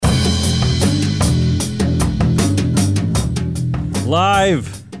Live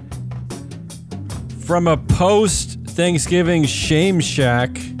from a post-Thanksgiving shame shack,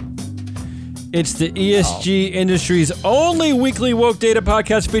 it's the ESG industry's only weekly woke data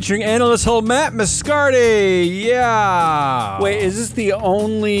podcast featuring analyst whole Matt Moscardi. Yeah. Wait, is this the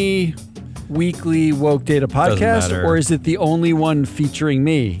only weekly woke data podcast, or is it the only one featuring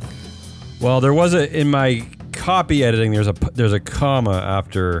me? Well, there was in my copy editing, there's a comma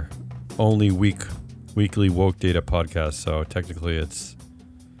after only weekly woke data podcast, so technically it's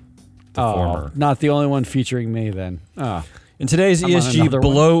the former. Not the only one featuring me then. In today's ESG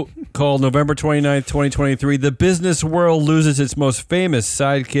bloat called November 29th, 2023, the business world loses its most famous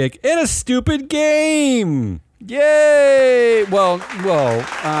sidekick in a stupid game. Yay! Well,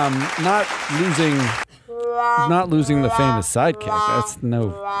 not losing the famous sidekick. That's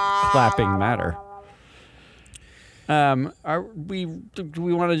no clapping matter. Do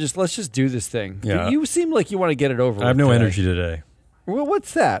we want to let's just do this thing? Yeah. You seem like you want to get it over. I have no energy today. Well,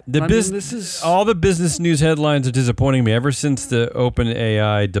 what's that? All the business news headlines are disappointing me ever since the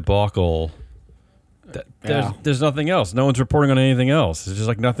OpenAI debacle. There's nothing else. No one's reporting on anything else. It's just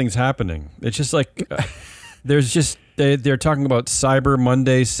like nothing's happening. It's just like they're talking about Cyber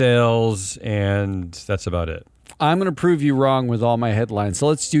Monday sales, and that's about it. I'm going to prove you wrong with all my headlines. So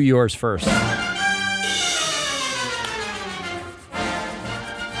let's do yours first.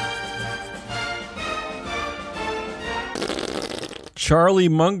 Charlie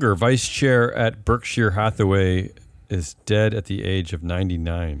Munger, vice chair at Berkshire Hathaway, is dead at the age of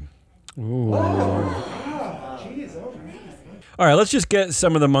 99. Ooh. All right, let's just get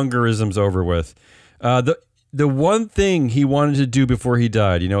some of the Mungerisms over with. The one thing he wanted to do before he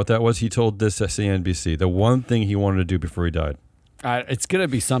died, you know what that was? He told this at CNBC. The one thing he wanted to do before he died. It's going to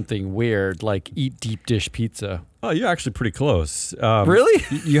be something weird, like eat deep dish pizza. Oh, you're actually pretty close. Really?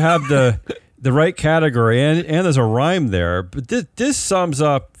 You have the right category, and there's a rhyme there. But this sums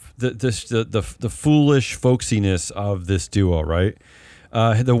up the foolish folksiness of this duo, right?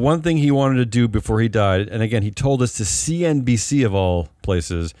 The one thing he wanted to do before he died, and again, he told us to CNBC of all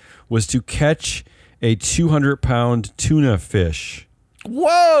places, was to catch a 200-pound tuna fish.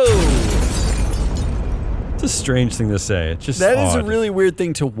 Whoa! It's a strange thing to say. It's just that odd. is a really weird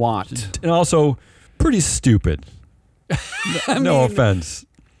thing to want, and also pretty stupid. No offense.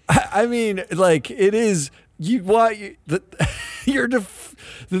 I mean, like, it is. The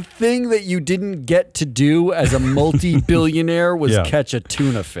thing that you didn't get to do as a multi-billionaire was catch a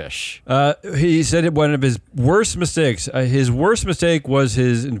tuna fish. He said one of his worst mistakes. His worst mistake was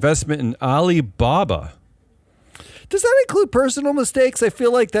his investment in Alibaba. Does that include personal mistakes? I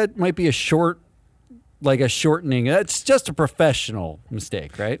feel like that might be a shortening. That's just a professional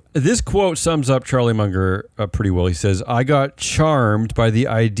mistake, right? This quote sums up Charlie Munger pretty well. He says, "I got charmed by the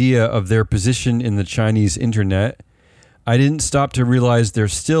idea of their position in the Chinese internet. I didn't stop to realize they're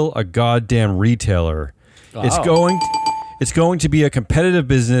still a goddamn retailer. Oh. It's going to be a competitive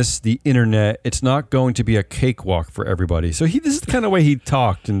business, the internet. It's not going to be a cakewalk for everybody." So this is the kind of way he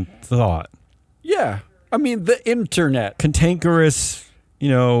talked and thought. Yeah. I mean, the internet. Cantankerous,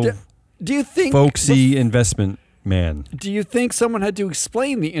 Do you think folksy investment man. Do you think someone had to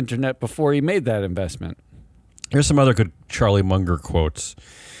explain the internet before he made that investment? Here's some other good Charlie Munger quotes.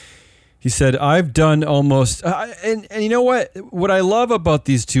 He said, "I've done almost..." and you know what? What I love about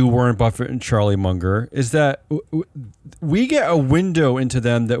these two, Warren Buffett and Charlie Munger, is that we get a window into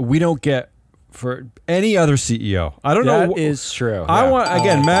them that we don't get for any other CEO. I don't know. That is true.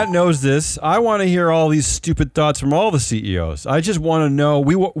 Matt knows this. I want to hear all these stupid thoughts from all the CEOs. I just want to know.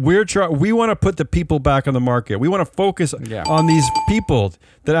 We want to put the people back on the market. We want to focus on these people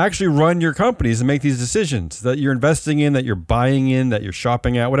that actually run your companies and make these decisions that you're investing in, that you're buying in, that you're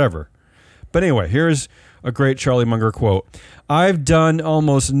shopping at, whatever. But anyway, here's a great Charlie Munger quote. "I've done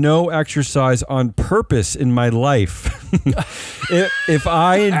almost no exercise on purpose in my life. If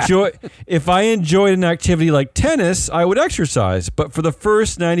I enjoyed an activity like tennis, I would exercise. But for the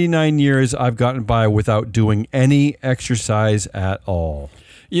first 99 years, I've gotten by without doing any exercise at all."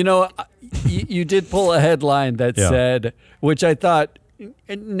 You did pull a headline that said, which I thought,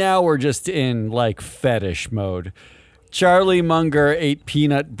 now we're just in like fetish mode. Charlie Munger ate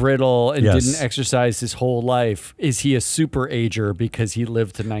peanut brittle and didn't exercise his whole life. Is he a super ager because he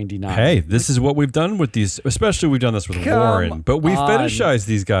lived to 99? Hey, this is what we've done with these, especially we've done this with Warren, but we fetishize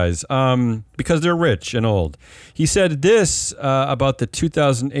these guys because they're rich and old. He said this about the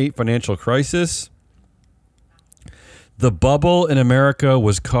 2008 financial crisis. "The bubble in America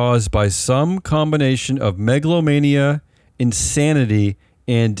was caused by some combination of megalomania, insanity,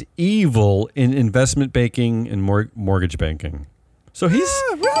 and evil in investment banking and mortgage banking." So he's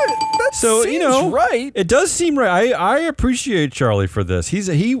that so seems right. It does seem right. I appreciate Charlie for this.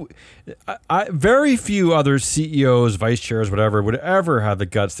 Very few other CEOs, vice chairs, whatever, would ever have the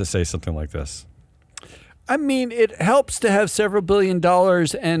guts to say something like this. I mean, it helps to have several $1 billion,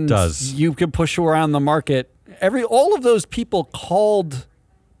 and you can push around the market. All of those people called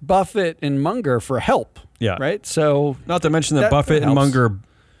Buffett and Munger for help. Yeah. Right. So not to mention that Buffett and Munger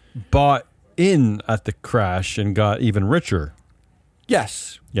bought in at the crash and got even richer.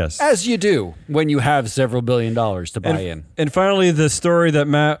 Yes. Yes. As you do when you have several $1 billion to buy in. And finally, the story that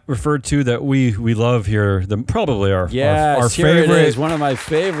Matt referred to that we love here, probably our favorite. Here it is, one of my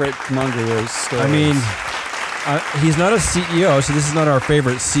favorite Munger stories. I mean, he's not a CEO, so this is not our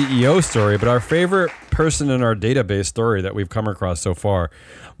favorite CEO story, but our favorite person in our database story that we've come across so far.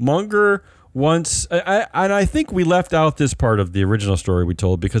 Munger once, and I think we left out this part of the original story we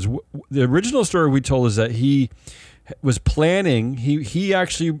told, because the original story we told is that he was planning, he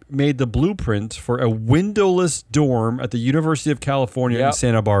actually made the blueprint for a windowless dorm at the University of California in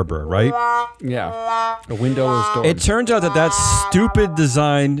Santa Barbara, right? Yeah, a windowless dorm. It turns out that stupid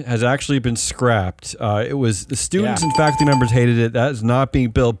design has actually been scrapped. It was the students and faculty members hated it. That is not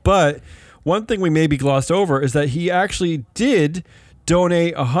being built. But one thing we maybe glossed over is that he actually did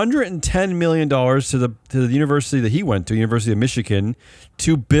donate $110 million to the university that he went to, University of Michigan,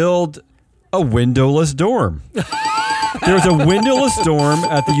 to build a windowless dorm. There's a windowless dorm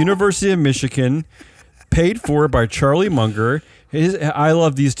at the University of Michigan, paid for by Charlie Munger. I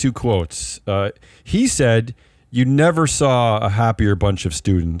love these two quotes. He said, "You never saw a happier bunch of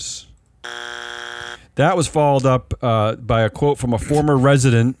students." That was followed up by a quote from a former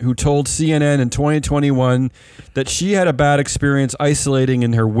resident who told CNN in 2021 that she had a bad experience isolating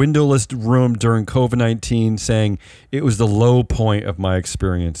in her windowless room during COVID-19, saying, "It was the low point of my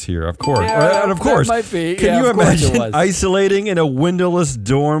experience here." Of course. And of course. That might be. Can you imagine isolating in a windowless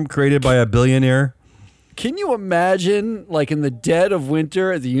dorm created by a billionaire? Can you imagine, like in the dead of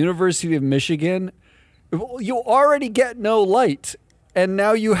winter at the University of Michigan, you already get no light. And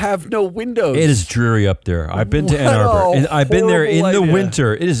now you have no windows. It is dreary up there. I've been to Ann Arbor. And I've been there in the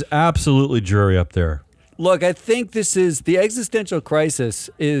winter. It is absolutely dreary up there. Look, I think this is the existential crisis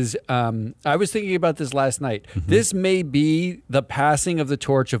is, I was thinking about this last night. Mm-hmm. This may be the passing of the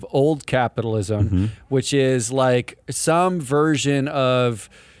torch of old capitalism, which is like some version of,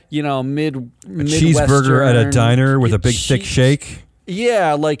 Midwestern. Cheeseburger at a diner with a big thick shake.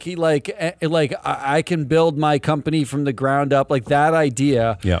 Yeah, like I can build my company from the ground up, like that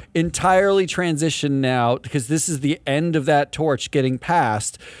idea. Entirely transitioned now, because this is the end of that torch getting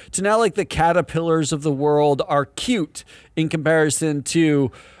passed, to now like the Caterpillars of the world are cute in comparison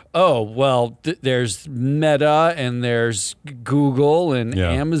to, there's Meta and there's Google and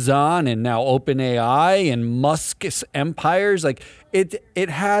Amazon and now OpenAI and Musk's empires. Like it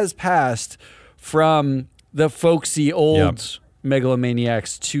has passed from the folksy old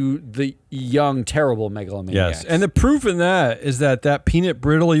megalomaniacs to the young, terrible megalomaniacs. Yes, and the proof in that is that peanut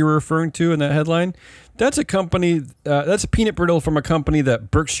brittle you were referring to in that headline, that's a company, that's a peanut brittle from a company that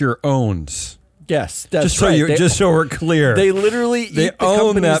Berkshire owns. Yes, that's right. Just so we're clear. They literally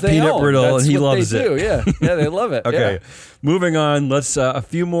own that peanut brittle, and he loves it. Yeah, they love it. Okay, moving on. Let's a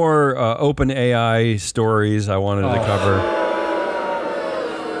few more OpenAI stories I wanted to cover.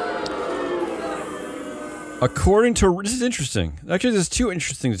 According to, this is interesting. Actually, there's two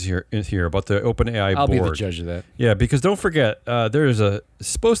interesting things here about the OpenAI board. I'll be the judge of that. Yeah, because don't forget, there is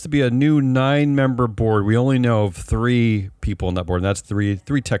supposed to be a new 9-member board. We only know of 3 people on that board, and that's three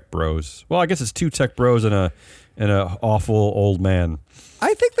tech bros. Well, I guess it's 2 tech bros and an awful old man.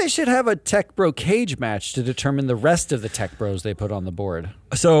 I think they should have a tech bro cage match to determine the rest of the tech bros they put on the board.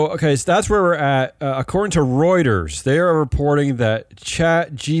 So that's where we're at. According to Reuters, they are reporting that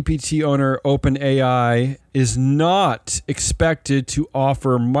ChatGPT owner OpenAI is not expected to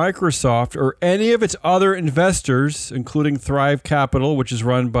offer Microsoft or any of its other investors, including Thrive Capital, which is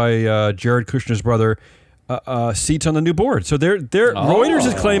run by Jared Kushner's brother, seats on the new board. So Reuters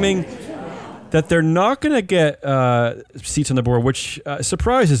is claiming that they're not going to get seats on the board, which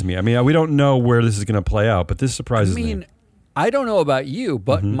surprises me. I mean, we don't know where this is going to play out, but this surprises me. I don't know about you,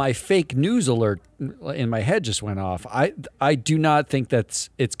 but my fake news alert in my head just went off. I do not think that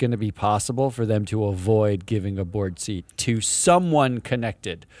it's going to be possible for them to avoid giving a board seat to someone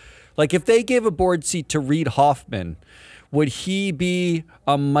connected. Like if they gave a board seat to Reid Hoffman, would he be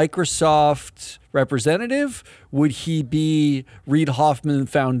a Microsoft representative? Would he be Reid Hoffman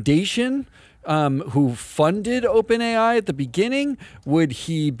Foundation? Who funded OpenAI at the beginning? Would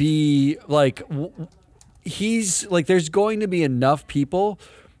he be like, he's like, there's going to be enough people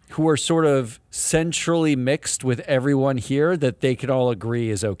who are sort of centrally mixed with everyone here that they can all agree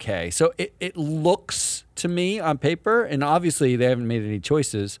is okay. So it looks to me on paper, and obviously they haven't made any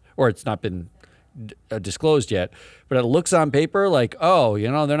choices, or it's not been disclosed yet, but it looks on paper like, oh, they're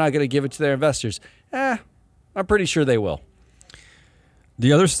not going to give it to their investors. I'm pretty sure they will.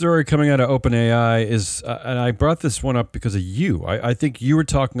 The other story coming out of OpenAI is, and I brought this one up because of you. I think you were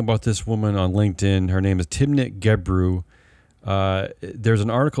talking about this woman on LinkedIn. Her name is Timnit Gebru. There's an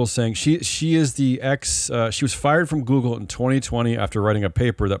article saying she is the she was fired from Google in 2020 after writing a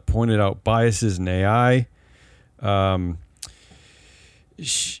paper that pointed out biases in AI. We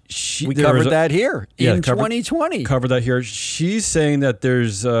covered that here in 2020. Covered that here. She's saying that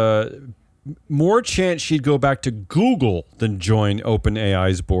there's more chance she'd go back to Google than join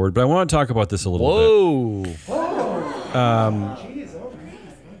OpenAI's board. But I want to talk about this a little bit.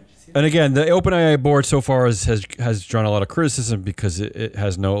 And again, the OpenAI board so far has drawn a lot of criticism because it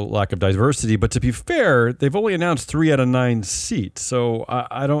has no lack of diversity. But to be fair, they've only announced 3 out of 9 seats. So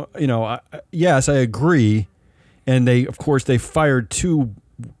I don't, yes, I agree. And they fired 2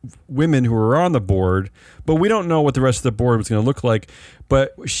 women who were on the board, but we don't know what the rest of the board was going to look like.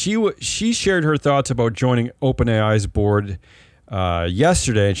 But she shared her thoughts about joining OpenAI's board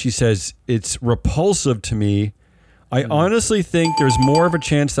yesterday, and she says, it's repulsive to me. I honestly think there's more of a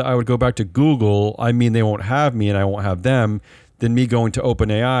chance that I would go back to Google. I mean, they won't have me and I won't have them than me going to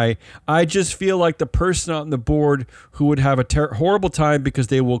OpenAI. I just feel like the person on the board who would have a horrible time because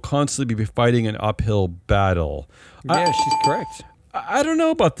they will constantly be fighting an uphill battle. Yeah, she's correct. I don't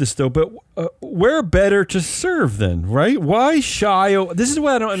know about this, though, but we're better to serve then, right? Why shy? This is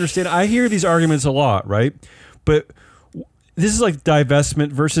what I don't understand. I hear these arguments a lot, right? But this is like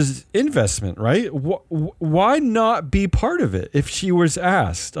divestment versus investment, right? Why not be part of it if she was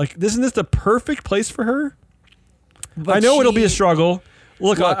asked? Like, isn't this the perfect place for her? But I know it'll be a struggle.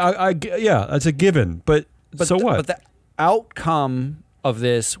 Look, yeah, that's a given. But so what? But the outcome of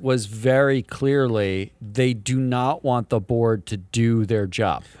this was very clearly they do not want the board to do their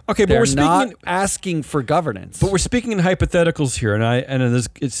job. Okay, but they're not asking for governance. But we're speaking in hypotheticals here, and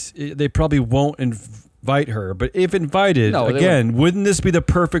they probably won't invite her. But if invited, wouldn't this be the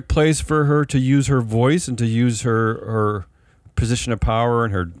perfect place for her to use her voice and to use her position of power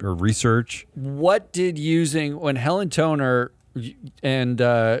and her research? What did when Helen Toner and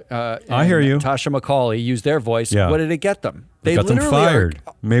I hear you, Tasha McCauley used their voice, what did it get them? They got them fired.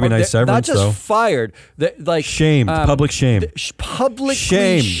 Maybe nice severance, though. Not just fired. Shamed. Public shame. Publicly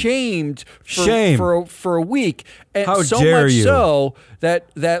shamed for a week. And How so dare much you? So that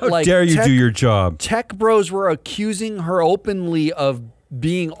How dare you do your job? Tech bros were accusing her openly of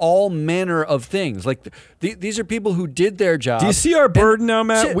being all manner of things. Like these are people who did their job. Do you see our burden now,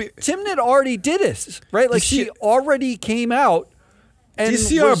 Matt? Timnit already did this, right? Like she already came out and do you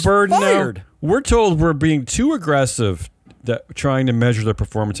see was our burden fired. now? We're told we're being too aggressive, that trying to measure the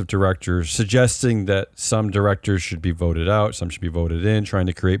performance of directors, suggesting that some directors should be voted out, some should be voted in, trying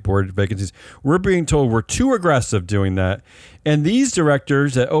to create board vacancies. We're being told we're too aggressive doing that. And these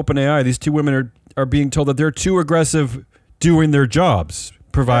directors at OpenAI, these 2 women are being told that they're too aggressive doing their jobs,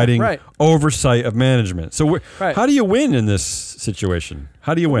 providing oversight of management. So how do you win in this situation?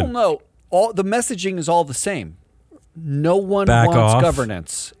 How do you win? Well, no, the messaging is all the same. No one wants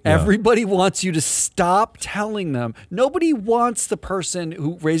governance. Yeah. Everybody wants you to stop telling them. Nobody wants the person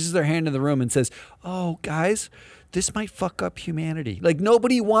who raises their hand in the room and says, oh, guys, this might fuck up humanity. Like,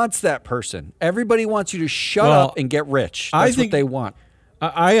 nobody wants that person. Everybody wants you to shut up and get rich. That's what they want.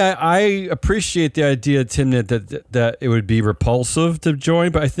 I appreciate the idea, Timnit, that it would be repulsive to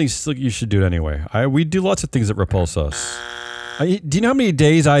join, but I think still you should do it anyway. We do lots of things that repulse us. Do you know how many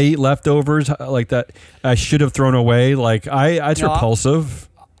days I eat leftovers like that I should have thrown away? Like it's repulsive.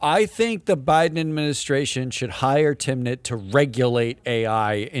 I think the Biden administration should hire Timnit to regulate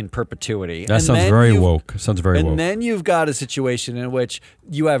AI in perpetuity. That sounds very woke. And then you've got a situation in which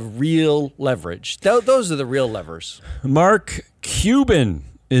you have real leverage. Those are the real levers. Mark Cuban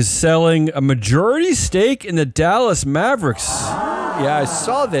is selling a majority stake in the Dallas Mavericks. Yeah, I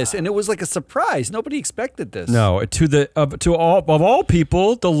saw this, and it was like a surprise. Nobody expected this. No, to all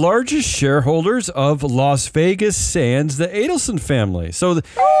people, the largest shareholders of Las Vegas Sands, the Adelson family. So the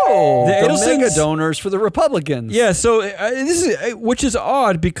mega donors for the Republicans. Yeah, so this is which is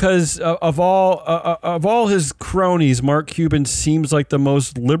odd because of all his cronies, Mark Cuban seems like the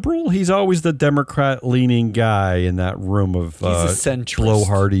most liberal. He's always the Democrat-leaning guy in that room of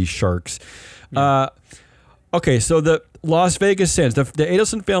blowhardy sharks. Yeah. Okay, so the Las Vegas Sands, the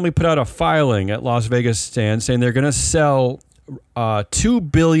Adelson family put out a filing at Las Vegas Sands saying they're going to sell $2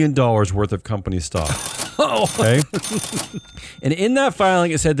 billion worth of company stock. Okay. And in that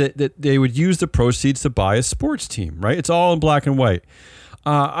filing, it said that they would use the proceeds to buy a sports team, right? It's all in black and white.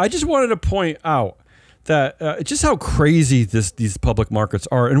 I just wanted to point out that just how crazy these public markets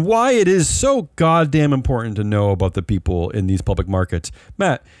are and why it is so goddamn important to know about the people in these public markets.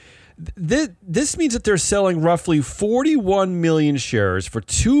 Matt, this means that they're selling roughly 41 million shares for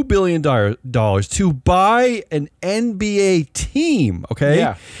 $2 billion to buy an NBA team, okay?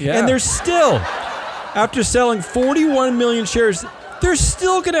 Yeah. And they're still, after selling 41 million shares, they're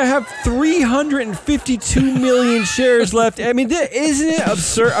still going to have 352 million shares left. I mean, isn't it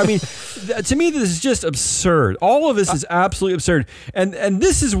absurd? I mean, to me, this is just absurd. All of this is absolutely absurd. And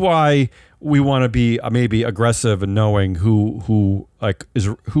this is why we want to be maybe aggressive in knowing who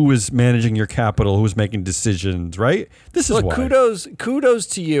is managing your capital, who's making decisions, right? This is why. Kudos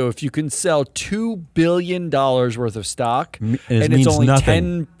to you if you can sell $2 billion worth of stock and it's only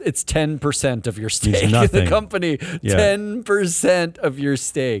nothing. It's 10% of your stake in nothing. the company. Yeah. 10% of your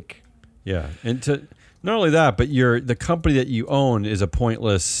stake. Yeah, and not only that, but the company that you own is a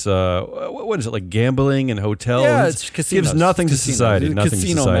pointless. What is it, like gambling and hotels? Yeah, it's casinos. Gives nothing to society. It's a nothing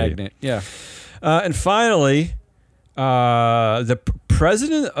casino to society. magnet. Yeah. And finally, the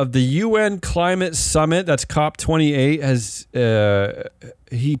president of the UN Climate Summit, that's COP28, has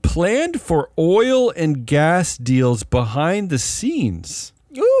he planned for oil and gas deals behind the scenes.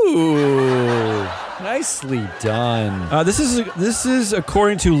 Ooh, nicely done. This is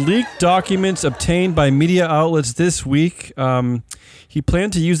according to leaked documents obtained by media outlets this week. He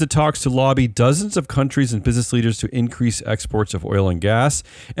planned to use the talks to lobby dozens of countries and business leaders to increase exports of oil and gas.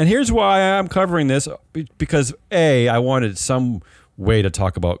 And here's why I'm covering this, because I wanted some way to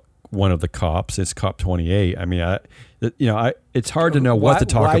talk about one of the COPs. It's COP28. I mean, it's hard to know what to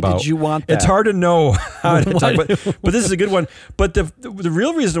talk about. Why did you want that? It's hard to know how to talk about, but this is a good one. But the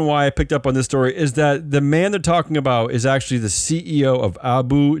real reason why I picked up on this story is that the man they're talking about is actually the CEO of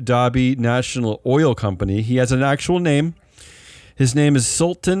Abu Dhabi National Oil Company. He has an actual name. His name is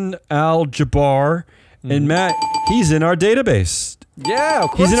Sultan Al Jaber. And Matt, he's in our database. Yeah,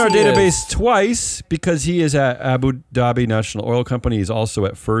 of course he's in our he database is. twice because he is at Abu Dhabi National Oil Company. He's also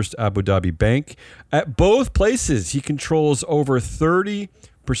at First Abu Dhabi Bank. At both places, he controls over 30%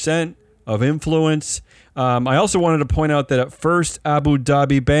 of influence. I also wanted to point out that at First Abu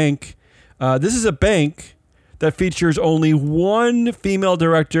Dhabi Bank, this is a bank that features only one female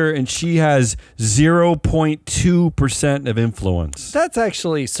director, and she has 0.2% of influence. That's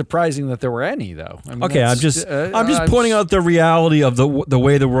actually surprising that there were any, though. I mean, okay, I'm just pointing out the reality of the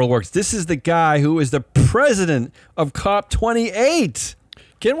way the world works. This is the guy who is the president of COP28.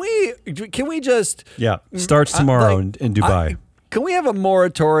 Can we just starts tomorrow in Dubai. Can we have a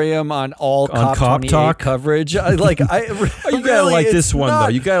moratorium on all COP28 talk coverage? You gotta like this one though.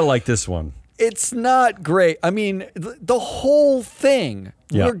 You gotta like this one. It's not great. I mean, the whole thing.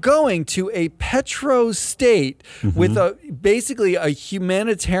 Yeah. We're going to a petro state with basically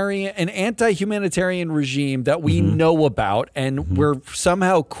an anti-humanitarian regime that we know about and we're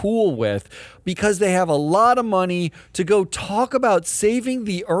somehow cool with because they have a lot of money to go talk about saving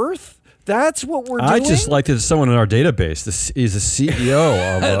the earth. That's what we're doing. I just like that someone in our database. This is a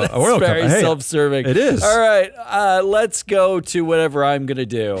CEO of an oil company. Very self-serving. It is. All right, let's go to whatever I'm going to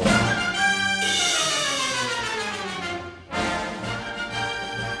do.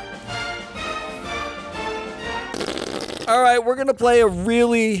 All right, we're going to play a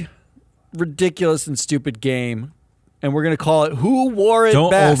really ridiculous and stupid game, and we're going to call it Who Wore It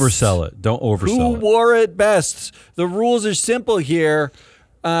Don't Best? oversell it. Don't oversell Who it. wore it best? The rules are simple here.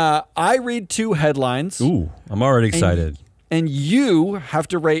 I read two headlines. Ooh, I'm already excited. And you have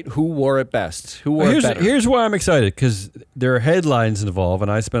to rate who wore it best. Who wore it better. Here's why I'm excited, because there are headlines involved, and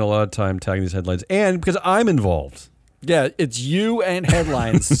I spent a lot of time tagging these headlines, and because I'm involved. Yeah, it's you and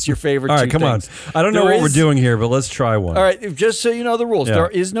headlines. It's your favorite All right, two come things. on. I don't know what we're doing here, but let's try one. All right, just so you know the rules. Yeah.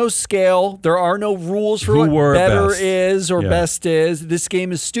 There is no scale. There are no rules for what better is or best is. This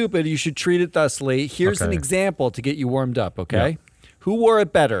game is stupid. You should treat it thusly. Here's an example to get you warmed up, okay? Yeah. Who wore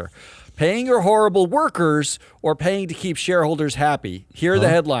it better? Paying your horrible workers or paying to keep shareholders happy? Here are the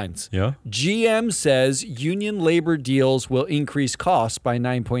headlines. Yeah. GM says union labor deals will increase costs by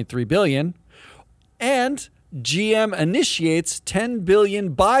 $9.3 billion. And GM initiates $10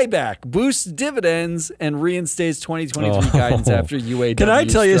 billion buyback, boosts dividends, and reinstates 2023 guidance after UAW Can I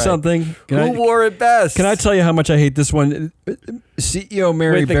tell you something? Who wore it best? Can I tell you how much I hate this one? CEO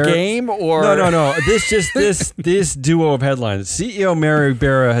Mary With the game or No. This duo of headlines. CEO Mary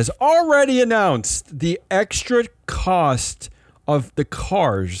Barra has already announced the extra cost of the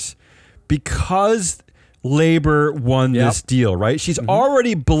cars because labor won this deal, right? She's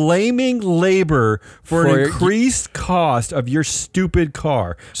already blaming labor for an increased cost of your stupid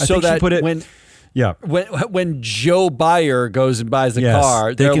car. I think she put it when Joe Buyer goes and buys a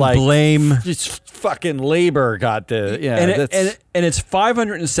car, they they're can like, blame just fucking labor got the and it's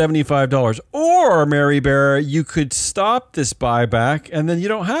 $575. Or Mary Bear, you could stop this buyback and then you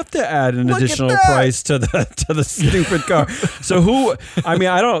don't have to add an additional price to the stupid car. So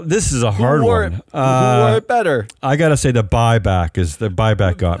this is a hard one. Who wore it better? I gotta say the buyback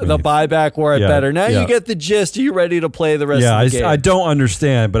got me. The buyback wore it better. Now you get the gist. Are you ready to play the rest of the game? I don't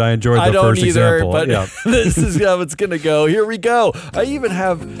understand, but I enjoyed the first example. But this is how it's gonna go. Here we go. I even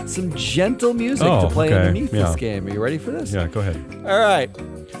have some gentle music to play underneath this game. Are you ready for this? Yeah, go ahead. All right.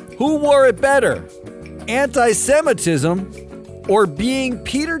 Who wore it better? Anti-Semitism or being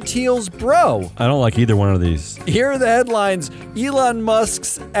Peter Thiel's bro? I don't like either one of these. Here are the headlines. Elon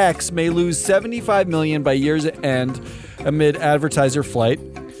Musk's X may lose $75 million by year's end amid advertiser flight.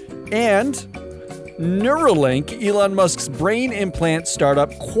 And Neuralink, Elon Musk's brain implant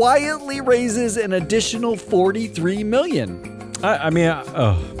startup, quietly raises an additional $43 million.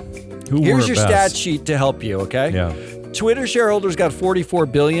 Here's your stat sheet to help you, okay? Yeah. Twitter shareholders got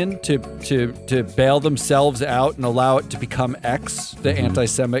 $44 billion to bail themselves out and allow it to become X, the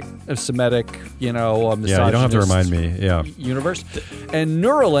anti-Semitic, misogynist. You don't have to remind me. Yeah. Universe. And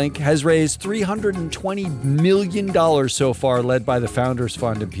Neuralink has raised $320 million so far, led by the Founders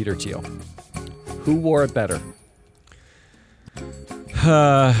Fund and Peter Thiel. Who wore it better?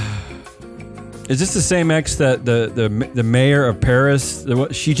 Is this the same X that the mayor of Paris?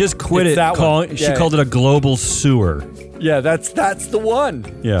 She just quit It's it. She called it a global sewer. Yeah, that's the one.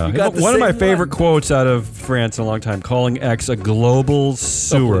 Yeah, one of my favorite quotes out of France in a long time, calling X a global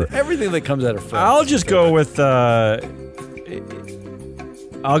sewer. Everything that comes out of France. I'll just go with.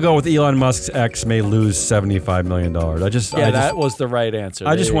 I'll go with Elon Musk's X may lose $75 million. That was the right answer.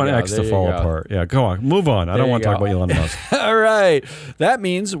 I just want X to fall apart. Yeah, go on. Move on. I don't want to talk about Elon Musk. All right. That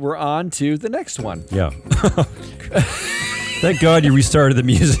means we're on to the next one. Yeah. Thank God you restarted the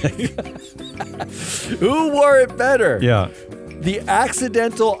music. Who wore it better? Yeah. The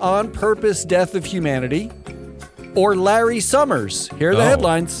accidental on-purpose death of humanity or Larry Summers? Here are the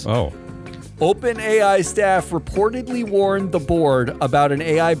headlines. OpenAI staff reportedly warned the board about an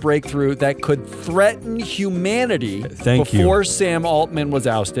AI breakthrough that could threaten humanity before Sam Altman was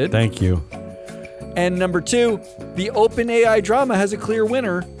ousted. Thank you. And number 2, the OpenAI drama has a clear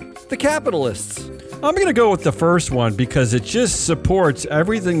winner, the capitalists. I'm going to go with the first one because it just supports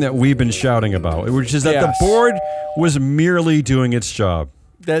everything that we've been shouting about, which is that the board was merely doing its job.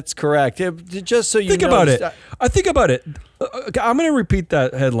 That's correct. Just so you think about it. Think about it. I'm going to repeat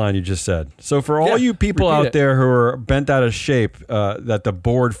that headline you just said. So for all you people out there who are bent out of shape that the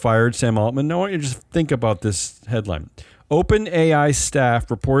board fired Sam Altman, I want you to just think about this headline. OpenAI staff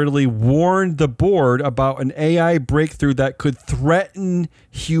reportedly warned the board about an AI breakthrough that could threaten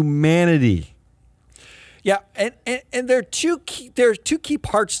humanity. Yeah, and there are two key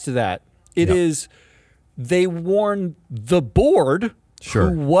parts to that. It is they warned the board,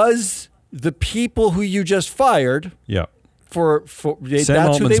 who was the people who you just fired. Yeah. That's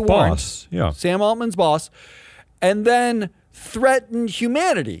Altman's who they warned. boss. Yeah. Sam Altman's boss. And then threatened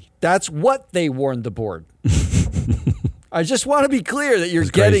humanity. That's what they warned the board. I just want to be clear that you're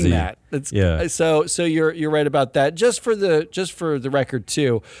getting that. So you're right about that. Just for the record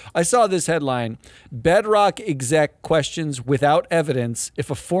too, I saw this headline: Bedrock exec questions without evidence if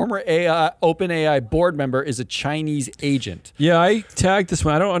a former OpenAI board member is a Chinese agent. Yeah, I tagged this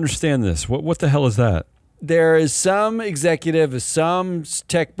one. I don't understand this. What the hell is that? There is some executive of some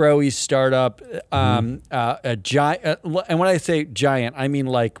tech bro-y startup, a giant, and when I say giant, I mean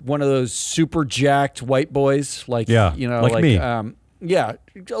like one of those super jacked white boys, like me. A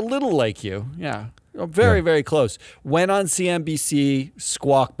little like you, very close. Went on CNBC,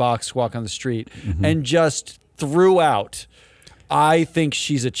 Squawk on the Street, and just threw out, I think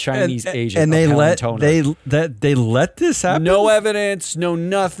she's a Chinese agent. And they let this happen. No evidence, no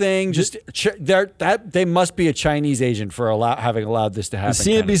nothing. Just they must be a Chinese agent for having allowed this to happen.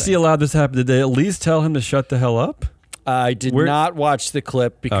 CNBC allowed this to happen. Did they at least tell him to shut the hell up? I did not watch the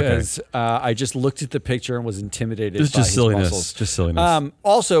clip because I just looked at the picture and was intimidated. It's by just his silliness. muscles. Just silliness.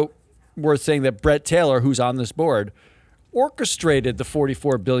 Also, worth saying that Brett Taylor, who's on this board, orchestrated the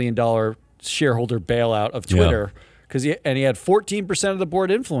 $44 billion shareholder bailout of Twitter. Because he had 14% of the board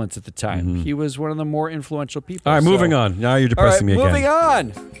influence at the time. He was one of the more influential people. All right, moving on. Now you're depressing me again. Moving on.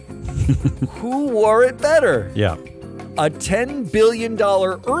 Who wore it better? Yeah. A $10 billion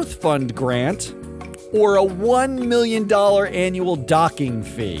Earth Fund grant or a $1 million annual docking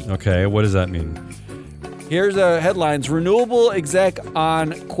fee? Okay, what does that mean? Here's headlines. Renewable exec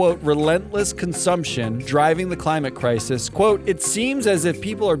on, quote, relentless consumption driving the climate crisis. Quote, it seems as if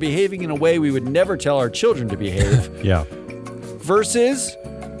people are behaving in a way we would never tell our children to behave. Yeah. Versus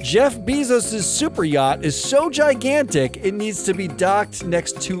Jeff Bezos' super yacht is so gigantic it needs to be docked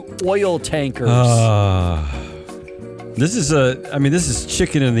next to oil tankers. This is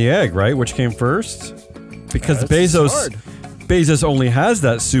chicken and the egg, right? Which came first? Because Bezos only has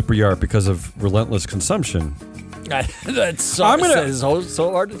that super yacht because of relentless consumption. That's so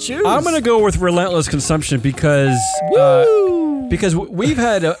hard to choose. I'm going to go with relentless consumption because we've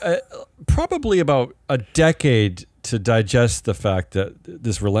had probably about a decade to digest the fact that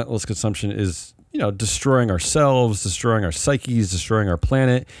this relentless consumption is, destroying ourselves, destroying our psyches, destroying our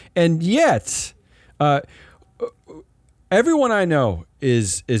planet. And yet, everyone I know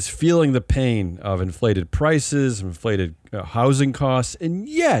is feeling the pain of inflated prices, inflated housing costs, and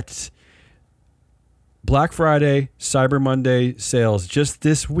yet Black Friday, Cyber Monday sales just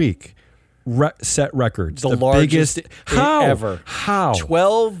this week set records. The largest biggest ever. How?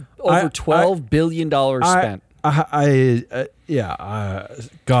 $12 billion spent. Gobsmacked.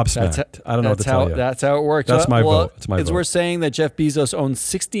 I don't know what to tell you. That's how it works. That's my vote. It's my vote. It's worth saying that Jeff Bezos owns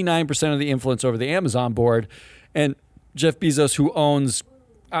 69% of the influence over the Amazon board, and Jeff Bezos, who owns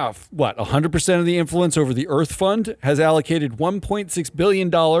 100% of the influence over the Earth Fund, has allocated $1.6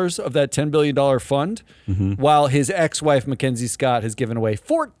 billion of that $10 billion fund, while his ex-wife, Mackenzie Scott, has given away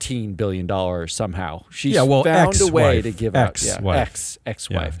 $14 billion somehow. She's found a way to give out. Ex-wife.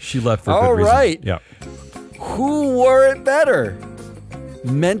 Yeah, she left for good reason. All right. Yeah. Who wore it better?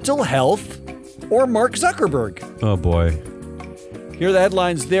 Mental health or Mark Zuckerberg? Oh, boy. Here are the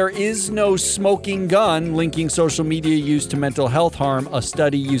headlines. There is no smoking gun linking social media use to mental health harm, a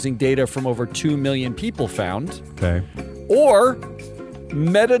study using data from over 2 million people found. Okay. Or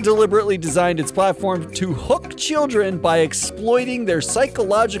Meta deliberately designed its platform to hook children by exploiting their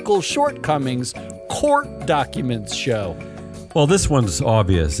psychological shortcomings, court documents show. Well, this one's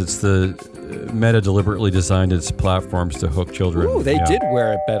obvious. It's the Meta deliberately designed its platforms to hook children. Ooh, they did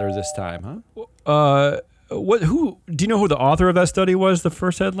wear it better this time, huh? Who do you know who the author of that study was? The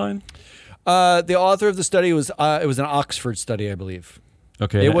first headline. The author of the study was it was an Oxford study, I believe.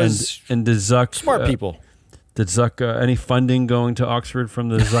 Okay, it was and did Zuck smart people. Did Zuck any funding going to Oxford from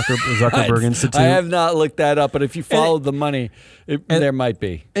the Zuckerberg Institute? I have not looked that up, but if you follow the money, there might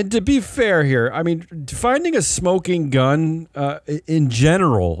be. And to be fair here, I mean, finding a smoking gun in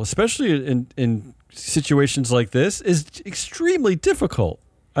general, especially in situations like this, is extremely difficult.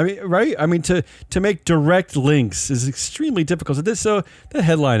 I mean, right? I mean, to make direct links is extremely difficult. So that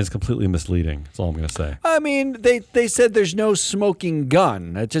headline is completely misleading. That's all I'm going to say. I mean, they said there's no smoking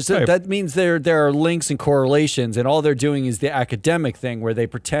gun. That means there are links and correlations, and all they're doing is the academic thing where they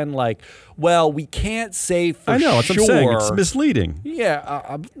pretend like, well, we can't say for sure. I know, that's what I'm saying. It's misleading.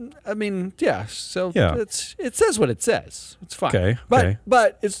 Yeah, I mean, yeah. So yeah. It says what it says. It's fine. Okay.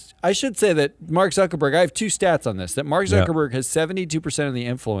 But I should say that Mark Zuckerberg, I have two stats on this, that Mark Zuckerberg has 72% of the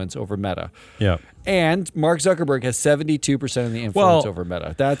influence over Meta. Yeah. And Mark Zuckerberg has 72% of the influence over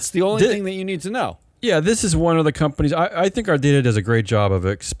Meta. That's the only thing that you need to know. Yeah, this is one of the companies. I think our data does a great job of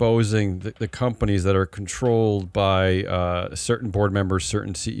exposing the companies that are controlled by certain board members,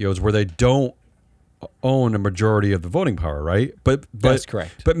 certain CEOs, where they don't own a majority of the voting power, right? But that's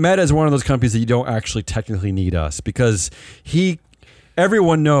correct. But Meta is one of those companies that you don't actually technically need us because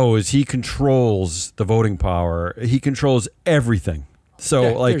everyone knows he controls the voting power. He controls everything.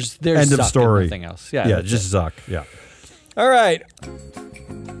 So there's end of story. Nothing else. Yeah, just Zuck. Yeah. All right.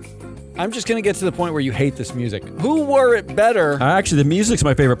 I'm just going to get to the point where you hate this music. Who wore it better? Actually, the music's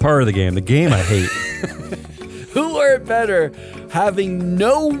my favorite part of the game. The game I hate. Who wore it better? Having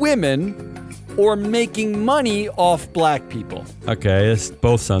no women or making money off black people? Okay,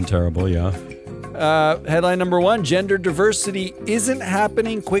 both sound terrible, yeah. Headline number one, gender diversity isn't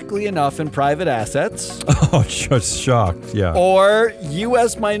happening quickly enough in private assets. Oh, just shocked, yeah. Or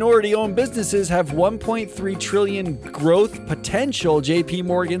U.S. minority-owned businesses have 1.3 trillion growth potential, J.P.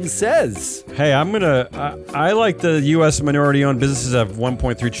 Morgan says. Hey, I like the U.S. minority-owned businesses have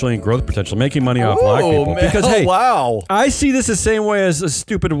 1.3 trillion growth potential, making money off black people. Man. Because, hey, wow. I see this the same way as a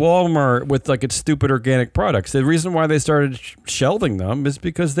stupid Walmart with like its stupid organic products. The reason why they started shelving them is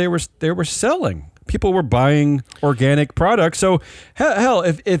because they were selling. People were buying organic products. So, hell,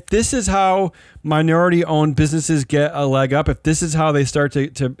 if this is how minority-owned businesses get a leg up, if this is how they start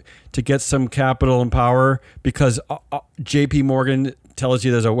to get some capital and power because J.P. Morgan tells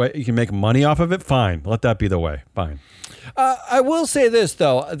you there's a way you can make money off of it, fine. Let that be the way. Fine. I will say this,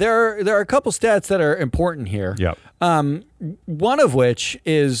 though. There are a couple stats that are important here. Yep. One of which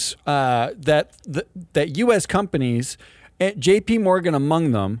is that U.S. companies, J.P. Morgan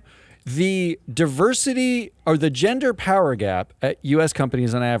among them, the diversity or the gender power gap at U.S.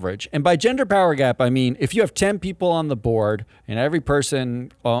 companies on average, and by gender power gap, I mean if you have 10 people on the board and every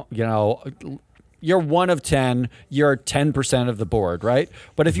person, you're one of 10, you're 10% of the board, right?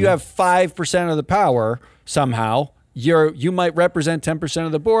 But if you have 5% of the power somehow, you might represent 10%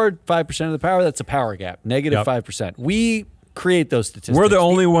 of the board, 5% of the power. That's a power gap, negative 5%. We create those statistics. We're the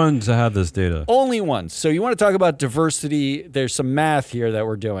only ones that have this data. Only ones. So you want to talk about diversity, there's some math here that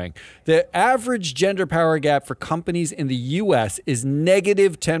we're doing. The average gender power gap for companies in the U.S. is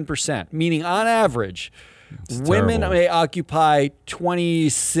negative 10%, meaning on average, women may occupy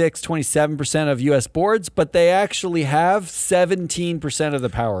 26, 27% of U.S. boards, but they actually have 17% of the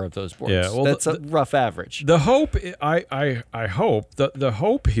power of those boards. Yeah, well, that's a rough average. The hope, I hope, the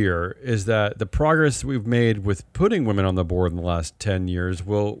hope here is that the progress we've made with putting women on the board in the last 10 years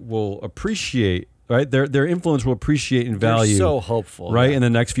will appreciate, right? Their influence will appreciate in value. They're so hopeful. Right, in the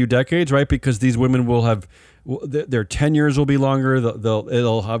next few decades, right? Because these women will have, their tenures will be longer.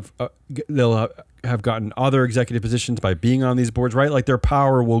 They'll have gotten other executive positions by being on these boards, right? Like their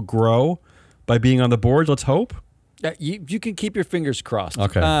power will grow by being on the boards. Let's hope. You can keep your fingers crossed.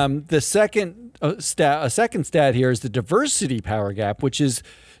 Okay. The second stat here is the diversity power gap, which is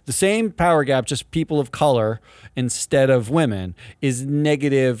the same power gap, just people of color instead of women, is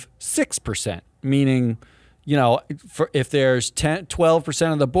negative 6%, meaning, if there's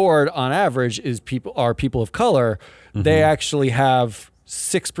 12% of the board on average are people of color, they actually have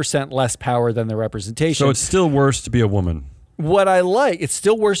 6% less power than the representation. So it's still worse to be a woman. It's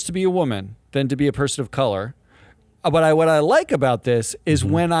still worse to be a woman than to be a person of color. But what I like about this is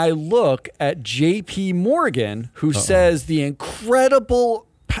when I look at J.P. Morgan, who says the incredible,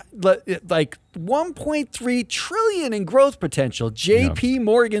 like 1.3 trillion in growth potential. J.P.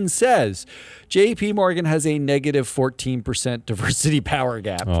 Morgan says J.P. Morgan has a negative 14% diversity power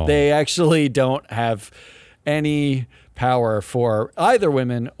gap. They actually don't have any power for either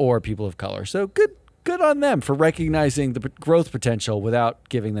women or people of color. So good on them for recognizing the growth potential without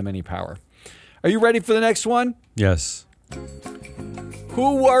giving them any power. Are you ready for the next one? Yes.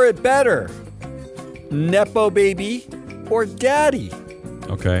 Who wore it better? Nepo baby or daddy?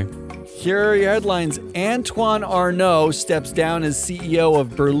 Okay. Here are your headlines. Antoine Arnault steps down as CEO of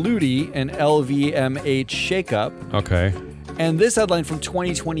Berluti and LVMH shakeup. Okay. And this headline from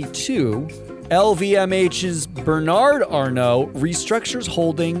 2022, LVMH's Bernard Arnault restructures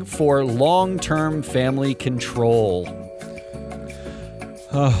holding for long-term family control.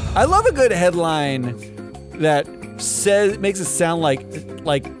 I love a good headline that makes it sound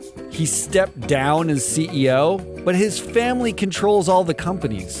like he stepped down as CEO, but his family controls all the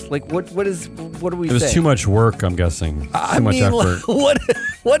companies. Like what do we say? It was too much work, I'm guessing. Too much effort.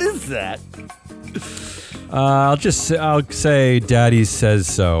 What is that? I'll say Daddy says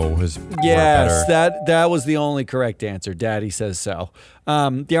so. Yes, that was the only correct answer. Daddy says so. The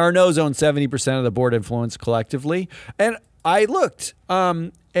Arnauds own 70% of the board influence collectively. And I looked.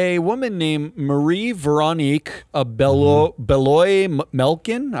 A woman named Marie Veronique Beloy-Melkin.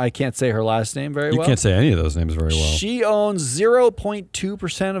 I can't say her last name very well. You can't say any of those names very well. She owns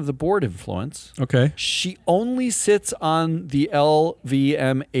 0.2% of the board influence. Okay. She only sits on the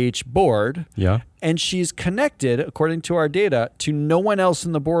LVMH board. Yeah. And she's connected, according to our data, to no one else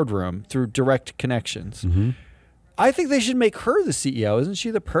in the boardroom through direct connections. Mm-hmm. I think they should make her the CEO. Isn't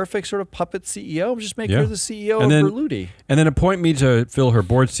she the perfect sort of puppet CEO? Just make her the CEO of Berluti. And then appoint me to fill her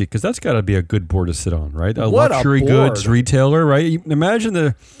board seat, because that's got to be a good board to sit on, right? A luxury goods retailer, right? Imagine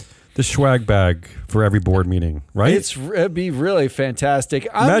the swag bag for every board meeting, right? It'd be really fantastic.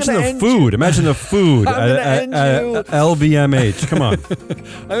 Imagine the food at LVMH. Come on.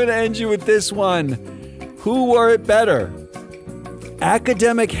 I'm going to end you with this one. Who wore it better?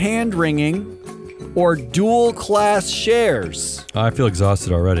 Academic hand-wringing or dual-class shares? I feel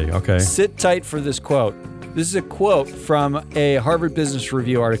exhausted already. Okay. Sit tight for this quote. This is a quote from a Harvard Business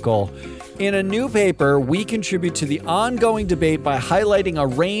Review article. In a new paper, we contribute to the ongoing debate by highlighting a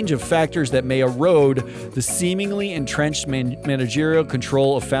range of factors that may erode the seemingly entrenched managerial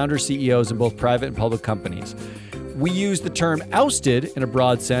control of founder CEOs in both private and public companies. We use the term ousted in a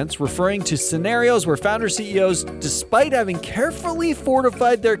broad sense, referring to scenarios where founder CEOs, despite having carefully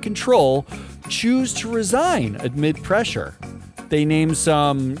fortified their control, choose to resign amid pressure. They name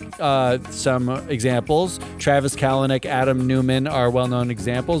some examples. Travis Kalanick, Adam Newman are well-known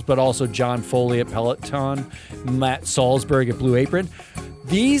examples, but also John Foley at Peloton, Matt Salzberg at Blue Apron.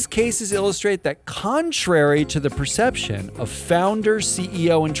 These cases illustrate that contrary to the perception of founder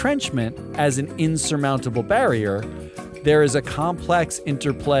CEO entrenchment as an insurmountable barrier, there is a complex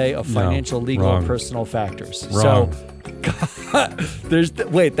interplay of financial, legal, and personal factors. Wrong. So,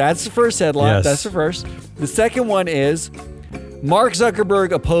 wait, that's the first headline. Yes. That's the first. The second one is, Mark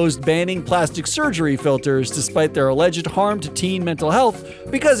Zuckerberg opposed banning plastic surgery filters despite their alleged harm to teen mental health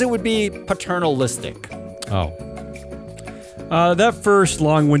because it would be paternalistic. Oh. That first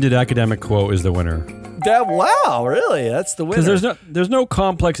long-winded academic quote is the winner. Wow, really? That's the winner. Because there's no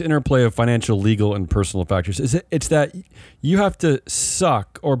complex interplay of financial, legal, and personal factors. It's that you have to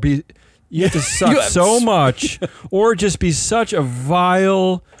suck or be... You have to suck so much or just be such a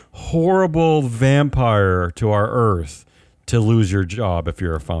vile, horrible vampire to our earth to lose your job if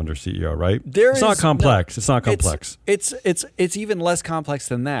you're a founder CEO, right? It's not complex. It's not complex. It's even less complex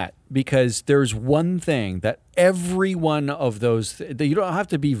than that, because there's one thing that every one of those you don't have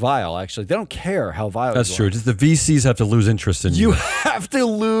to be vile, actually. They don't care how vile That's you true. are. Just the VCs have to lose interest in you. You have to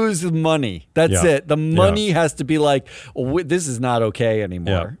lose money. That's it. The money has to be like, this is not okay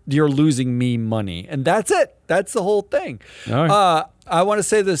anymore. Yeah. You're losing me money. And that's it. That's the whole thing. All right. I want to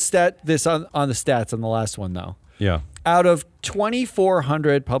say this on the stats on the last one, though. Yeah. Out of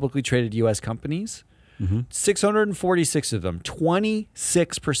 2,400 publicly traded U.S. companies, 646 of them,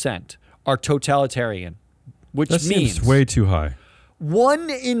 26%, are totalitarian, which means seems way too high. 1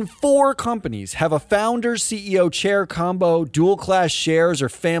 in 4 companies have a founder, CEO, chair combo, dual class shares, or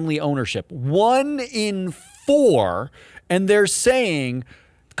family ownership. 1 in 4, and they're saying,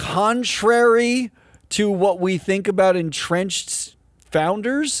 contrary to what we think about entrenched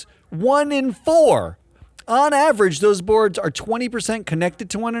founders, 1 in 4. On average, those boards are 20% connected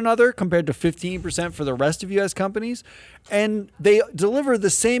to one another compared to 15% for the rest of U.S. companies. And they deliver the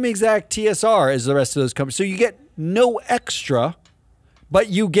same exact TSR as the rest of those companies. So you get no extra, but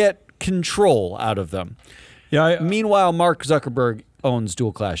you get control out of them. Yeah. Meanwhile, Mark Zuckerberg owns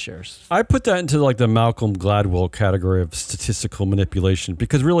dual class shares. I put that into like the Malcolm Gladwell category of statistical manipulation,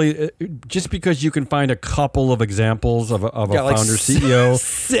 because really, just because you can find a couple of examples of a founder CEO,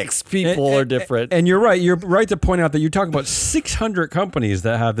 6 people are different. And you're right to point out that you talk about 600 companies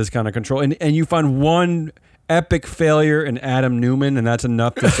that have this kind of control, and you find one epic failure in Adam Newman, and that's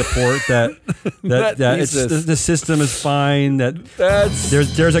enough to support that the system is fine.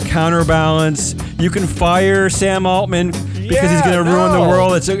 There's a counterbalance. You can fire Sam Altman because he's going to ruin the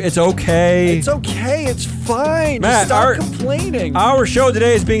world. It's okay. It's okay. It's fine. Matt, stop complaining. Our show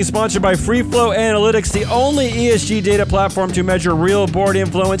today is being sponsored by FreeFlow Analytics, the only ESG data platform to measure real board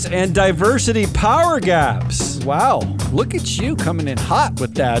influence and diversity power gaps. Wow, look at you coming in hot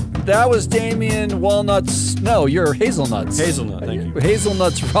with that. That was Damian Walnuts. No, you're Hazelnuts. Hazelnut, thank you.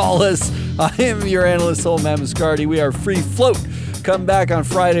 Hazelnuts Rawless. I am your analyst, Matt Muscardi. We are Free Float. Come back on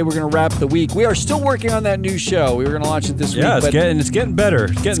Friday. We're going to wrap the week. We are still working on that new show. We were going to launch it this week. Yeah, it's getting better.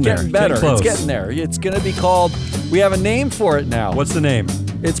 It's getting better. It's getting there. It's going to be called, we have a name for it now. What's the name?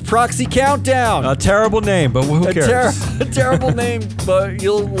 It's Proxy Countdown. A terrible name, but who cares? A terrible name, but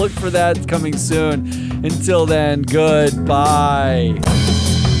you'll look for that coming soon. Until then, goodbye.